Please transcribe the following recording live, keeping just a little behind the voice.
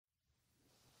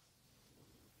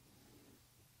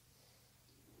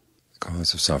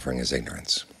cause of suffering is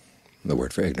ignorance. The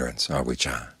word for ignorance,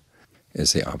 avijja,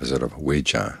 is the opposite of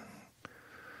vijja,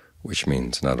 which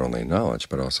means not only knowledge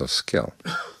but also skill.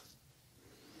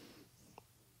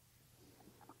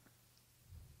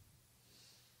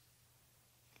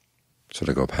 So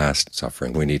to go past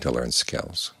suffering, we need to learn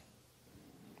skills.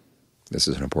 This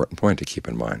is an important point to keep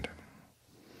in mind.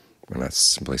 We're not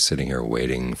simply sitting here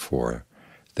waiting for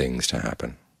things to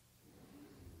happen.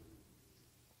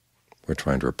 We're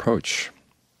trying to approach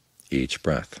each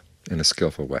breath in a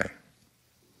skillful way.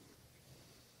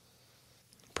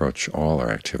 Approach all our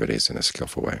activities in a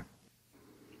skillful way.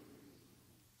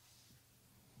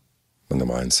 When the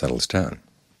mind settles down,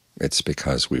 it's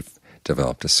because we've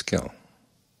developed a skill.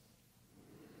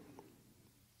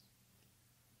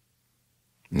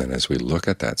 And then as we look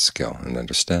at that skill and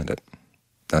understand it,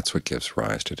 that's what gives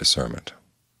rise to discernment.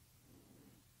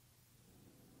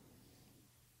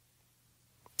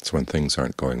 So when things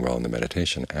aren't going well in the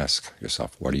meditation, ask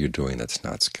yourself, what are you doing that's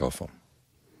not skillful?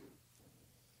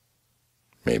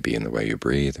 It may be in the way you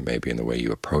breathe, it may be in the way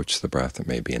you approach the breath, it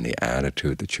may be in the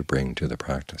attitude that you bring to the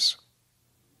practice.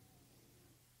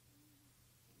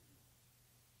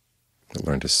 But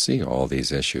learn to see all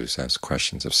these issues as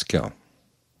questions of skill,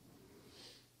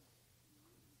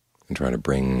 and try to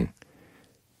bring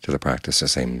to the practice the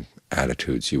same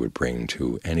attitudes you would bring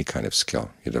to any kind of skill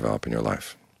you develop in your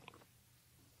life.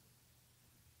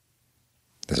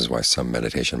 This is why some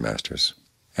meditation masters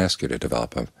ask you to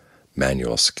develop a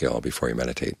manual skill before you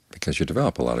meditate, because you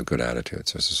develop a lot of good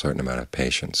attitudes. There's a certain amount of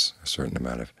patience, a certain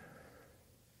amount of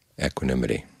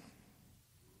equanimity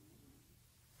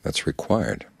that's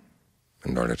required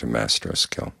in order to master a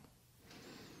skill.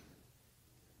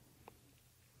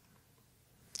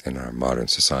 In our modern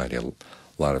society, a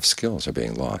lot of skills are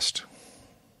being lost,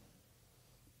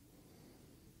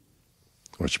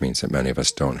 which means that many of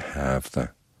us don't have the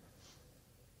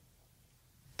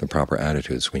proper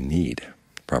attitudes we need,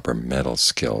 the proper mental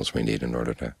skills we need in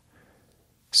order to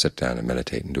sit down and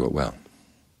meditate and do it well.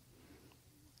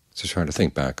 So try to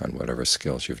think back on whatever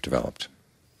skills you've developed,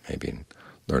 maybe in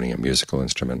learning a musical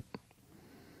instrument,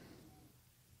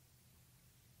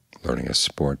 learning a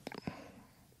sport,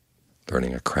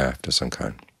 learning a craft of some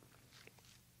kind.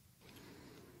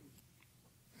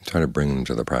 Try to bring them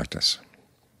to the practice.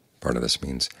 Part of this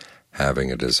means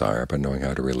having a desire, but knowing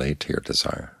how to relate to your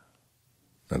desire.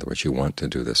 In other words, you want to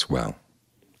do this well.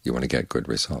 You want to get good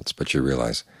results, but you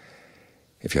realize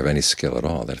if you have any skill at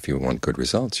all, that if you want good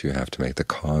results, you have to make the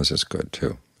causes good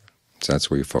too. So that's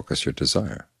where you focus your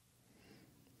desire.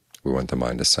 We want the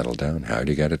mind to settle down. How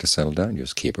do you get it to settle down? You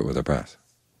just keep it with the breath.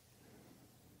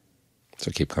 So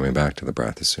keep coming back to the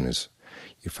breath. As soon as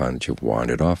you find that you've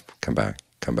wandered off, come back,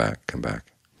 come back, come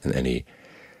back. And any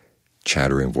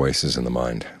chattering voices in the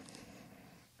mind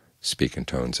speak in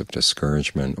tones of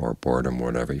discouragement or boredom or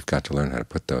whatever, you've got to learn how to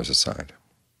put those aside.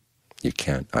 You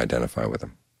can't identify with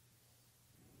them.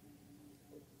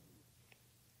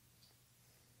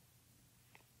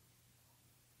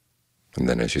 And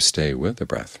then as you stay with the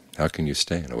breath, how can you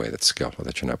stay in a way that's skillful,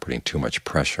 that you're not putting too much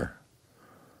pressure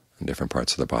in different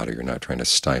parts of the body? You're not trying to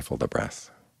stifle the breath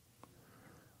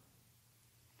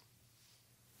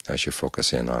as you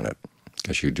focus in on it,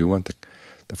 because you do want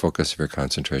the focus of your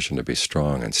concentration to be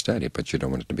strong and steady, but you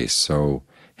don't want it to be so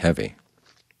heavy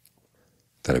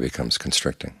that it becomes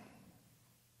constricting.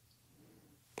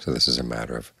 So this is a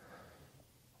matter of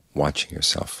watching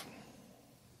yourself,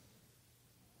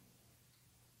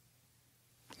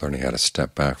 learning how to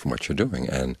step back from what you're doing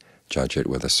and judge it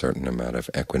with a certain amount of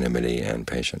equanimity and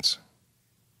patience.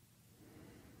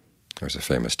 There was a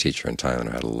famous teacher in Thailand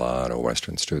who had a lot of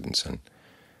Western students, and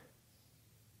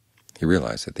he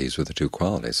realized that these were the two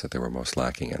qualities that they were most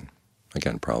lacking in.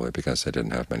 Again, probably because they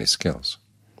didn't have many skills,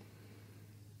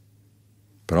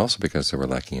 but also because they were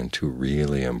lacking in two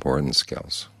really important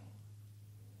skills,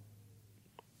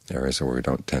 areas where we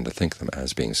don't tend to think of them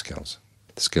as being skills: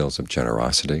 the skills of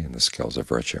generosity and the skills of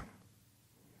virtue.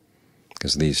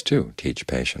 Because these two teach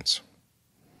patience,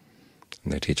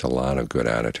 and they teach a lot of good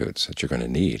attitudes that you're going to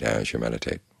need as you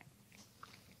meditate.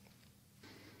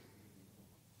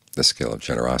 The skill of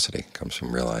generosity comes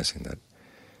from realizing that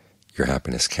your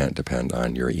happiness can't depend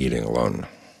on your eating alone.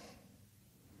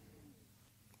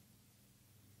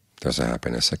 There's a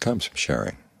happiness that comes from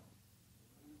sharing.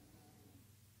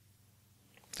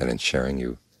 And in sharing,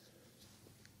 you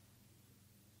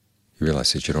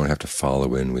realize that you don't have to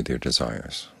follow in with your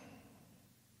desires.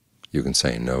 You can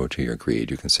say no to your greed.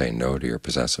 You can say no to your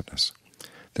possessiveness.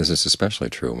 This is especially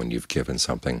true when you've given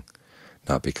something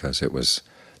not because it was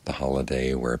the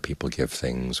holiday where people give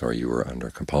things or you were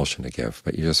under compulsion to give,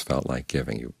 but you just felt like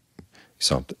giving. You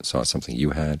saw something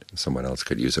you had, someone else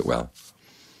could use it well,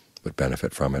 would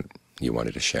benefit from it, you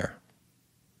wanted to share.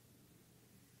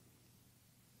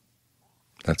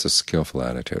 That's a skillful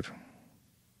attitude,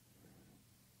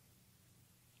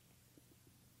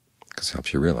 because it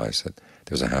helps you realize that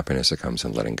there's a happiness that comes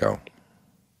in letting go.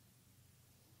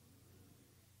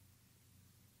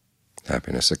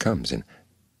 Happiness that comes in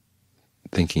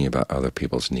thinking about other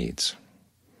people's needs,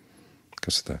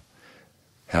 because the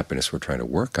happiness we're trying to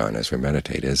work on as we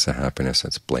meditate is a happiness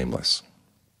that's blameless,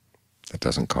 that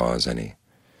doesn't cause any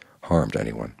harm to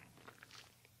anyone.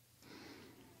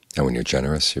 And when you're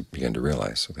generous, you begin to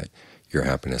realize that your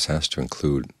happiness has to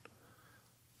include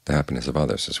the happiness of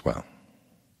others as well.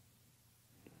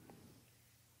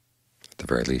 At the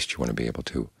very least, you want to be able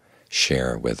to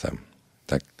share with them.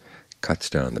 That cuts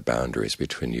down the boundaries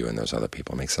between you and those other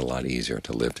people, makes it a lot easier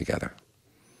to live together.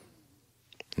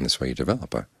 And this way you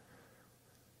develop a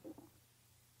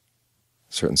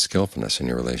certain skillfulness in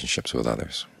your relationships with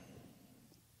others.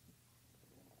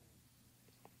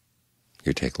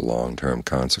 You take long-term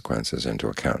consequences into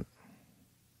account.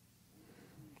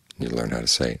 You learn how to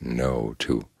say no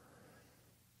to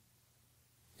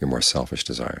your more selfish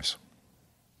desires.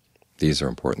 These are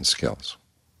important skills.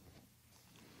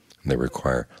 And they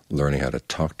require learning how to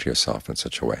talk to yourself in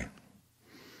such a way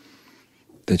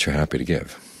that you're happy to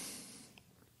give.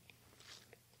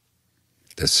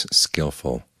 This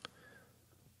skillful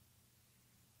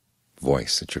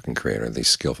voice that you can create, or these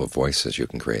skillful voices you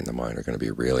can create in the mind, are going to be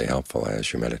really helpful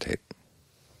as you meditate.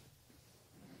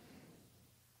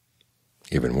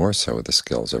 Even more so with the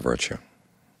skills of virtue,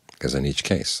 because in each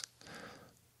case,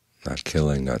 not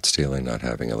killing, not stealing, not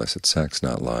having illicit sex,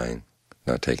 not lying,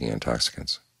 not taking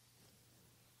intoxicants,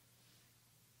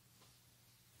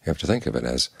 you have to think of it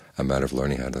as a matter of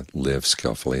learning how to live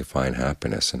skillfully, find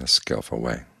happiness in a skillful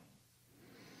way.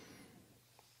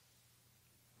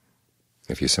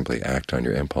 If you simply act on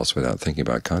your impulse without thinking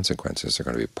about consequences, there are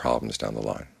going to be problems down the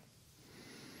line.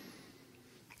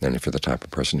 And if you're the type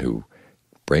of person who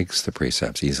breaks the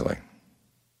precepts easily,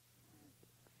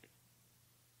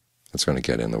 it's going to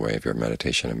get in the way of your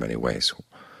meditation in many ways.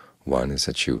 One is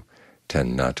that you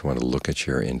tend not to want to look at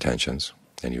your intentions,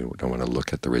 and you don't want to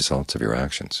look at the results of your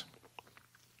actions.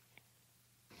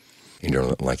 You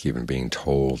don't like even being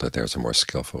told that there's a more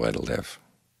skillful way to live.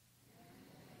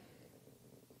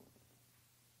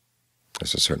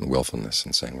 There's a certain willfulness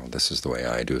in saying, well, this is the way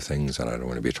I do things, and I don't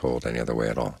want to be told any other way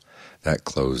at all. That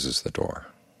closes the door.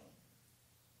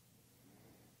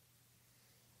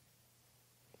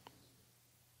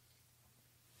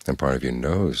 And part of you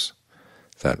knows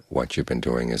that what you've been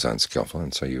doing is unskillful,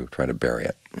 and so you try to bury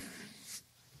it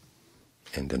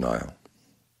in denial.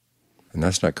 And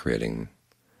that's not creating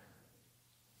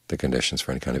the conditions for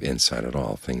any kind of insight at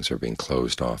all. Things are being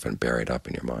closed off and buried up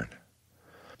in your mind.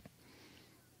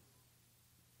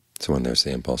 So when there's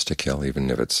the impulse to kill, even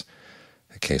if it's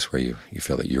a case where you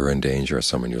feel that you're in danger or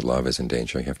someone you love is in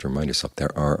danger, you have to remind yourself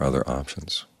there are other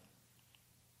options.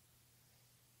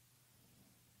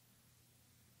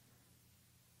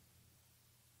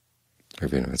 Or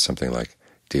even if it's something like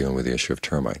dealing with the issue of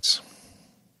termites.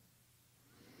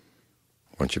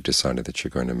 Once you've decided that you're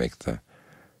going to make the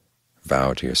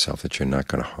vow to yourself that you're not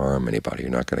going to harm anybody,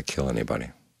 you're not going to kill anybody,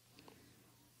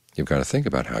 you've got to think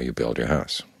about how you build your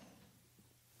house,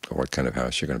 or what kind of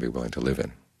house you're going to be willing to live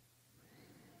in.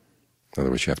 In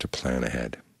other words, you have to plan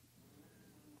ahead.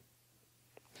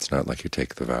 It's not like you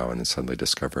take the vow and then suddenly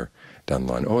discover down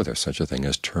the line, oh, there's such a thing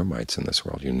as termites in this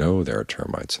world. You know there are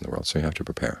termites in the world, so you have to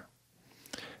prepare.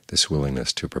 This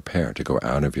willingness to prepare, to go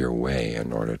out of your way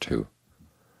in order to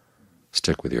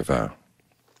stick with your vow,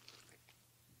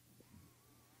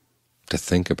 to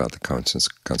think about the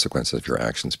consequences of your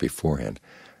actions beforehand,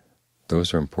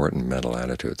 those are important mental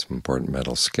attitudes, important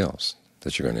mental skills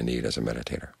that you're going to need as a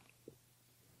meditator.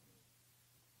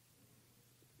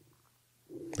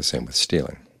 The same with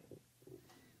stealing.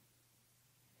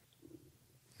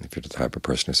 If you're the type of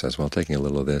person who says, well, taking a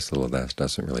little of this, a little of that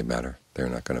doesn't really matter, they're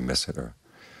not going to miss it, or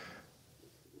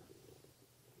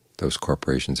those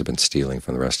corporations have been stealing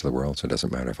from the rest of the world, so it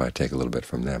doesn't matter if I take a little bit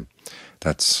from them,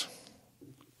 that's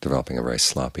developing a very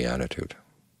sloppy attitude.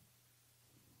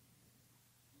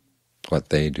 What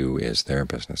they do is their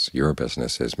business. Your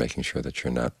business is making sure that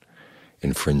you're not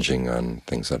infringing on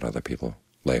things that other people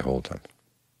lay hold of.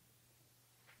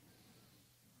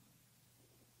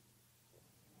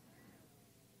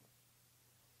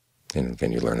 And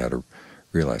again, you learn how to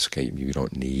realize, okay, you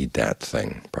don't need that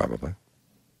thing, probably.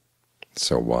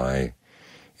 So why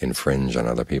infringe on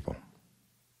other people?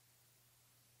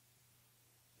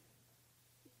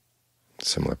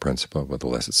 Similar principle with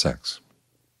illicit sex.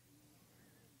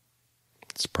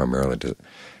 It's primarily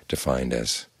defined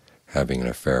as having an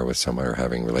affair with someone or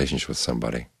having relations with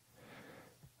somebody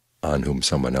on whom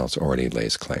someone else already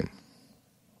lays claim.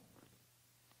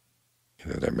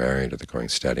 Either they're married or they're going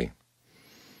steady,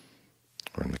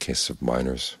 or in the case of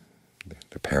minors,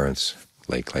 the parents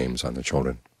lay claims on their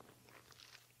children.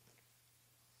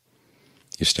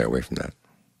 You stay away from that,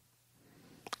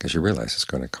 because you realize it's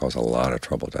going to cause a lot of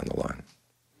trouble down the line.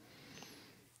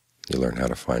 You learn how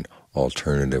to find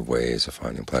alternative ways of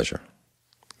finding pleasure.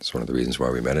 It's one of the reasons why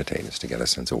we meditate, is to get a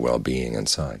sense of well-being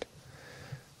inside,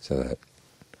 so that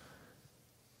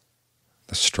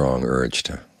the strong urge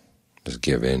to just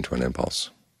give in to an impulse,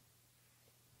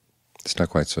 it's not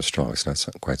quite so strong, it's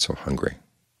not quite so hungry.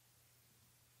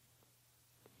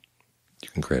 You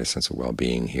can create a sense of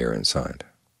well-being here inside.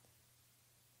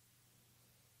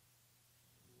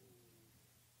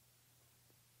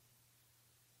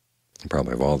 And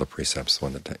probably of all the precepts, the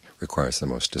one that requires the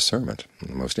most discernment and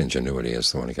the most ingenuity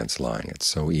is the one against lying. It's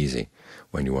so easy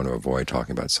when you want to avoid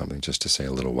talking about something just to say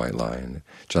a little white lie and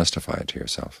justify it to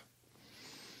yourself.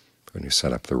 But when you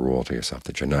set up the rule to yourself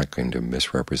that you're not going to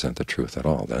misrepresent the truth at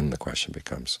all, then the question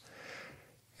becomes,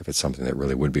 if it's something that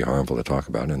really would be harmful to talk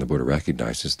about, and the Buddha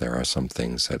recognizes there are some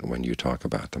things that when you talk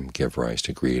about them give rise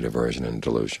to greed, aversion, and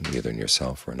delusion, either in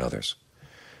yourself or in others,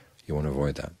 you want to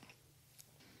avoid that.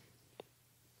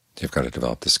 You've got to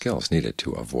develop the skills needed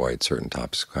to avoid certain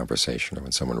topics of conversation, or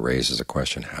when someone raises a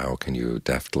question, how can you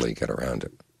deftly get around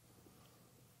it?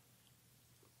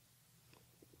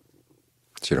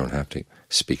 So you don't have to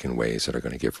speak in ways that are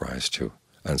going to give rise to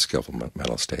unskillful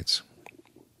mental states.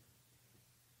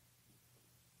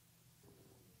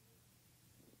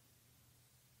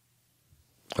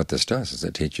 What this does is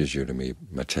it teaches you to be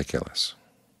meticulous,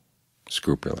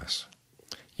 scrupulous,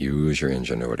 use your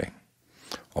ingenuity,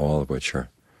 all of which are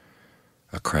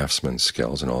a craftsman's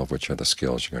skills, and all of which are the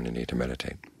skills you're going to need to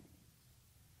meditate.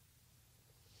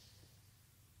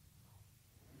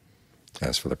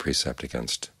 As for the precept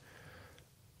against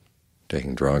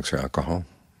taking drugs or alcohol,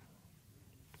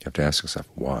 you have to ask yourself,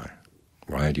 why?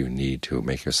 Why do you need to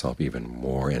make yourself even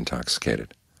more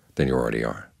intoxicated than you already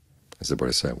are? As the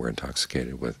Buddha said, we're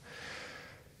intoxicated with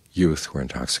youth, we're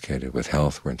intoxicated with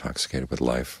health, we're intoxicated with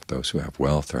life. Those who have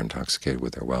wealth are intoxicated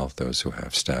with their wealth. Those who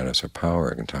have status or power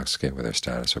are intoxicated with their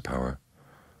status or power.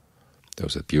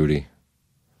 Those with beauty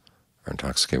are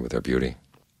intoxicated with their beauty.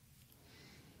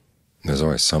 And there's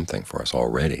always something for us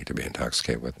already to be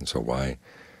intoxicated with, and so why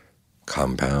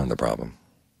compound the problem?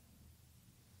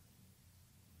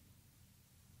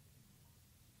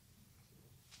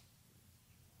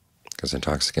 Because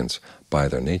intoxicants, by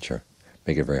their nature,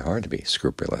 make it very hard to be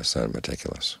scrupulous and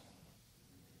meticulous.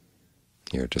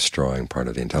 You're destroying part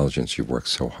of the intelligence you've worked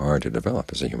so hard to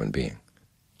develop as a human being.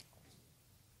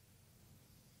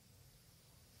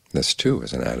 This, too,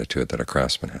 is an attitude that a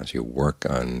craftsman has. You work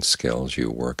on skills,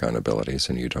 you work on abilities,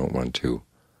 and you don't want to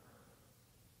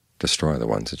destroy the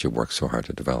ones that you work so hard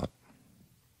to develop.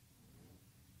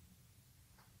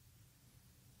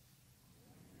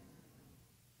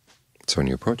 So when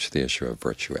you approach the issue of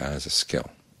virtue as a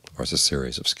skill, or as a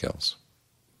series of skills,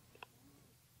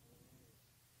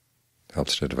 it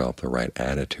helps to develop the right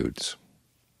attitudes,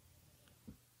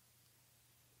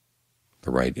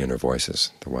 the right inner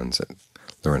voices, the ones that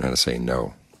learn how to say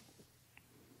no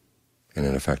in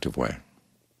an effective way.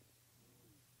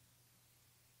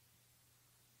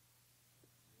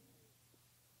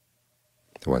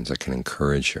 The ones that can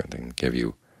encourage you and give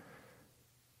you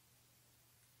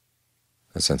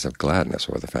a sense of gladness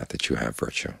over the fact that you have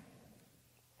virtue.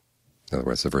 In other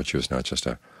words, the virtue is not just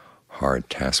a hard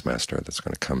taskmaster that's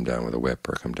going to come down with a whip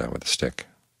or come down with a stick.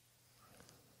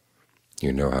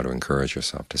 You know how to encourage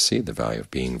yourself to see the value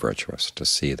of being virtuous, to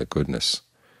see the goodness,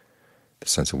 the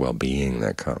sense of well-being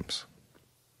that comes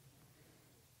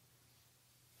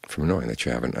from knowing that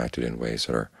you haven't acted in ways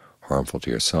that are harmful to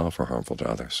yourself or harmful to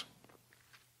others.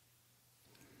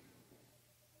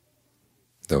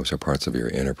 Those are parts of your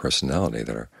inner personality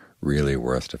that are really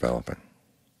worth developing.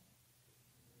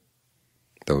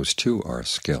 Those, too, are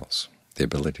skills, the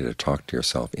ability to talk to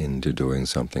yourself into doing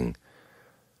something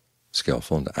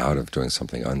skillful and out of doing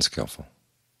something unskillful.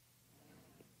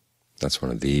 That's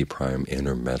one of the prime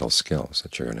inner mental skills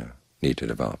that you're going to need to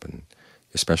develop, and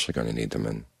you're especially going to need them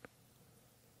in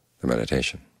the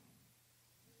meditation.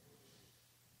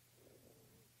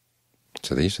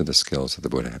 So these are the skills that the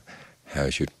Buddha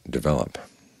has you develop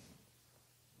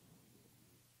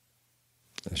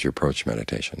as you approach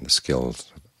meditation, the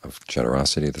skills of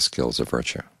generosity, the skills of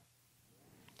virtue.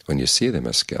 When you see them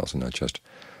as skills and not just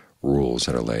rules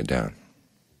that are laid down,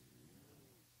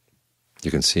 you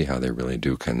can see how they really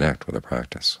do connect with the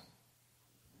practice.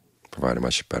 provide a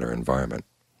much better environment.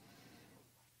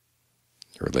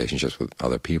 Your relationships with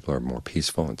other people are more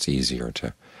peaceful. It's easier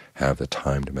to have the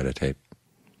time to meditate.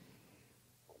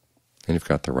 And you've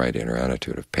got the right inner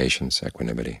attitude of patience,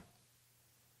 equanimity.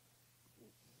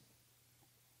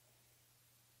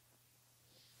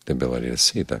 The ability to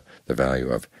see the value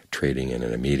of trading in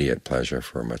an immediate pleasure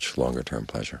for a much longer-term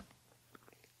pleasure.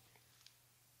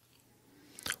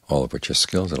 All of which are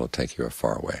skills that will take you a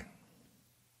far way.